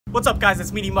What's up guys,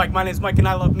 it's Meaty Mike. My name is Mike and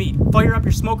I love meat. Fire up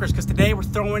your smokers because today we're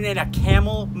throwing in a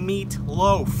camel meat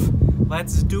loaf.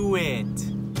 Let's do it.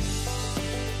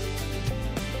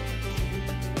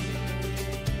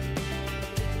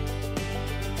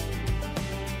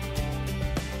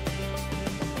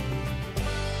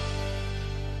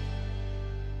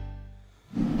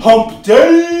 Hump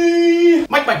day!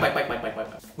 Mike.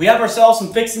 We have ourselves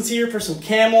some fixings here for some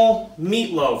camel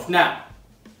meatloaf. Now,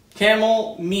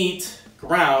 camel meat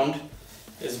ground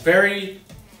is very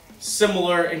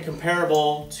similar and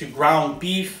comparable to ground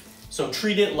beef, so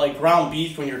treat it like ground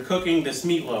beef when you're cooking this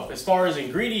meatloaf. As far as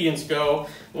ingredients go,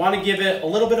 I want to give it a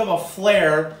little bit of a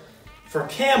flair for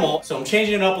camel, so I'm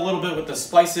changing it up a little bit with the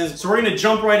spices. So we're going to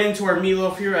jump right into our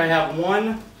meatloaf here. I have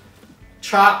 1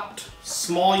 chopped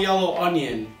small yellow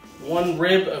onion, 1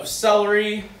 rib of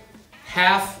celery,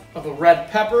 half of a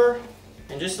red pepper,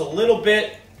 and just a little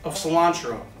bit of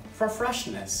cilantro for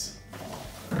freshness.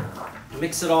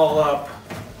 Mix it all up.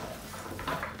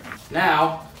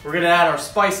 Now, we're gonna add our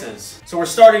spices. So we're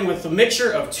starting with a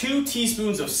mixture of 2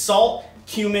 teaspoons of salt,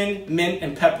 cumin, mint,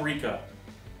 and paprika.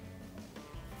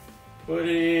 Put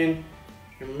in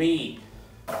your meat.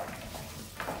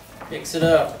 Mix it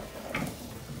up.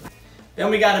 Then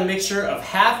we got a mixture of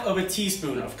half of a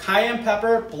teaspoon of cayenne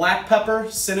pepper, black pepper,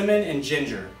 cinnamon, and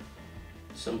ginger.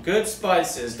 Some good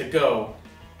spices to go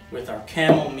with our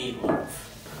camel meatloaf.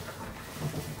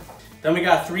 Then we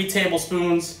got 3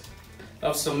 tablespoons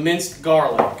of some minced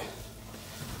garlic.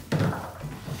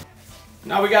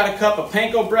 Now we got a cup of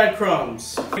panko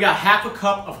breadcrumbs. We got half a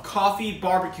cup of coffee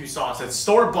barbecue sauce. It's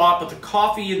store-bought, but the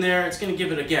coffee in there, it's gonna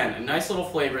give it, again, a nice little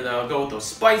flavor that'll go with those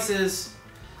spices.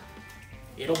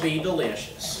 It'll be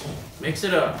delicious. Mix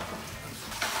it up.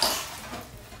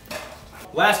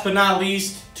 Last but not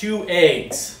least, 2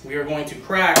 eggs. We are going to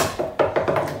crack.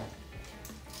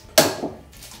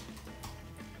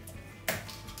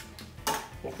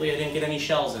 Hopefully I didn't get any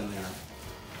shells in there.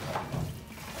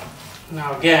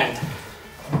 Now again,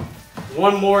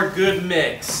 1 more good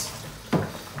mix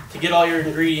to get all your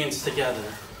ingredients together.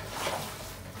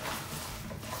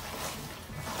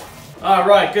 All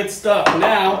right, good stuff.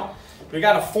 Now, we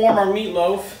gotta form our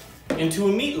meatloaf into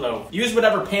a meatloaf. Use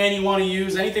whatever pan you wanna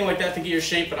use, anything like that to get your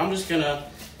shape, but I'm just gonna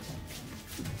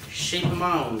shape them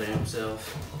my own damn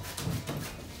self.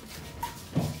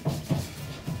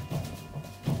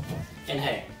 And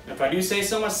hey, if I do say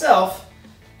so myself,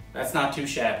 that's not too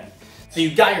shabby. So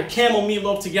you've got your camel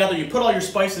meatloaf together, you put all your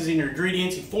spices in your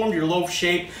ingredients, you formed your loaf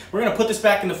shape. We're gonna put this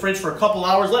back in the fridge for a couple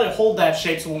hours, let it hold that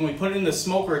shape so when we put it in the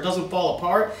smoker, it doesn't fall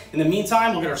apart. In the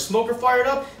meantime, we'll get our smoker fired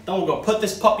up, then we'll go put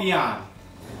this puppy on.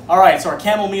 All right, so our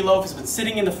camel meatloaf has been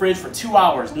sitting in the fridge for 2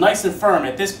 hours, nice and firm.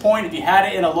 At this point, if you had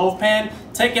it in a loaf pan,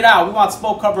 take it out. We want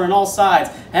smoke covering all sides.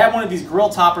 I have one of these grill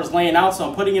toppers laying out, so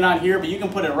I'm putting it on here, but you can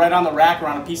put it right on the rack or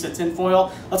on a piece of tin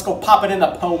foil. Let's go pop it in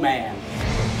the po man.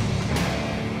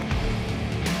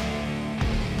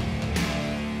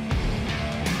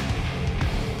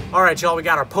 All right, y'all, we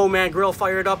got our po man grill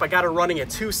fired up. I got it running at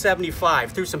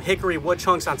 275. Threw some hickory wood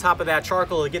chunks on top of that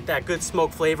charcoal to get that good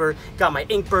smoke flavor. Got my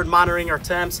Inkbird monitoring our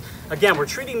temps. Again, we're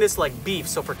treating this like beef,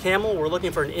 so for camel, we're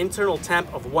looking for an internal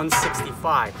temp of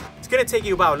 165. It's gonna take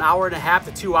you about 1.5 hours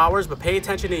to 2 hours, but pay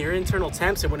attention to your internal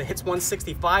temps, and when it hits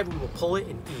 165, we will pull it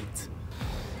and eat.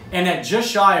 And at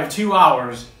just shy of 2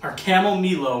 hours, our camel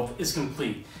meatloaf is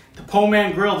complete. The po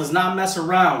man grill does not mess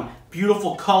around.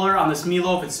 Beautiful color on this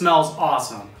meatloaf, it smells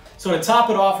awesome. So to top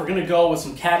it off, we're gonna go with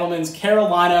some Cattleman's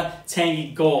Carolina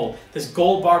Tangy Gold. This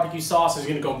gold barbecue sauce is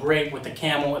gonna go great with the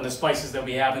camel and the spices that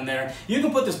we have in there. You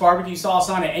can put this barbecue sauce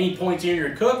on at any point during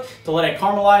your cook to let it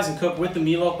caramelize and cook with the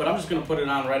meatloaf, but I'm just gonna put it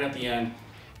on right at the end.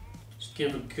 Just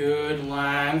give a good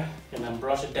line and then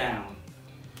brush it down.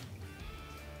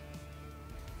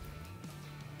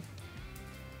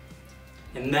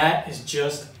 And that is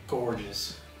just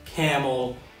gorgeous.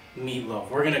 Camel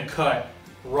meatloaf. We're gonna cut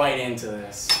right into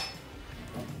this.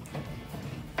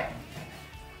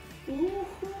 Ooh.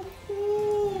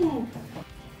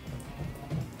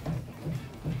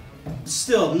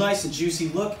 Still nice and juicy.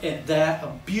 Look at that, a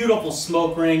beautiful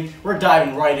smoke ring. We're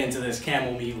diving right into this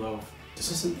camel meatloaf. Is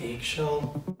this an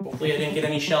eggshell? Hopefully I didn't get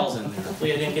any shells in there.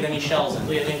 Hopefully I didn't get any shells in there.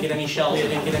 Hopefully I didn't get any shells. Hopefully I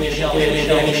didn't get any shells. Hopefully I didn't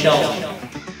get any shells.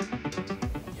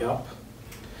 Yup.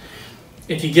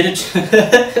 If you get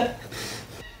it.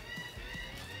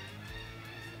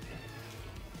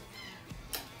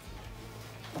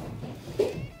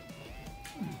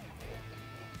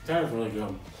 That is really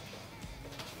good.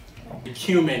 The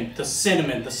cumin, the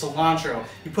cinnamon, the cilantro.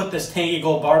 You put this tangy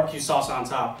gold barbecue sauce on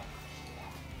top.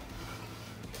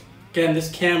 Again,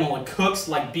 this camel, it cooks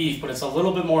like beef, but it's a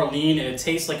little bit more lean and it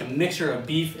tastes like a mixture of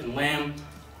beef and lamb.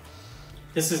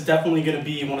 This is definitely gonna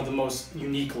be one of the most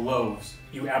unique loaves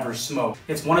you ever smoke.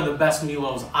 It's one of the best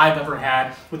meatloaves I've ever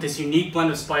had, with this unique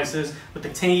blend of spices, with the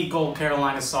tangy Gold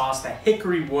Carolina sauce, that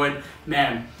hickory wood.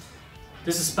 Man,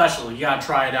 this is special. You gotta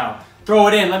try it out. Throw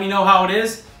it in, let me know how it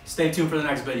is. Stay tuned for the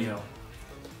next video.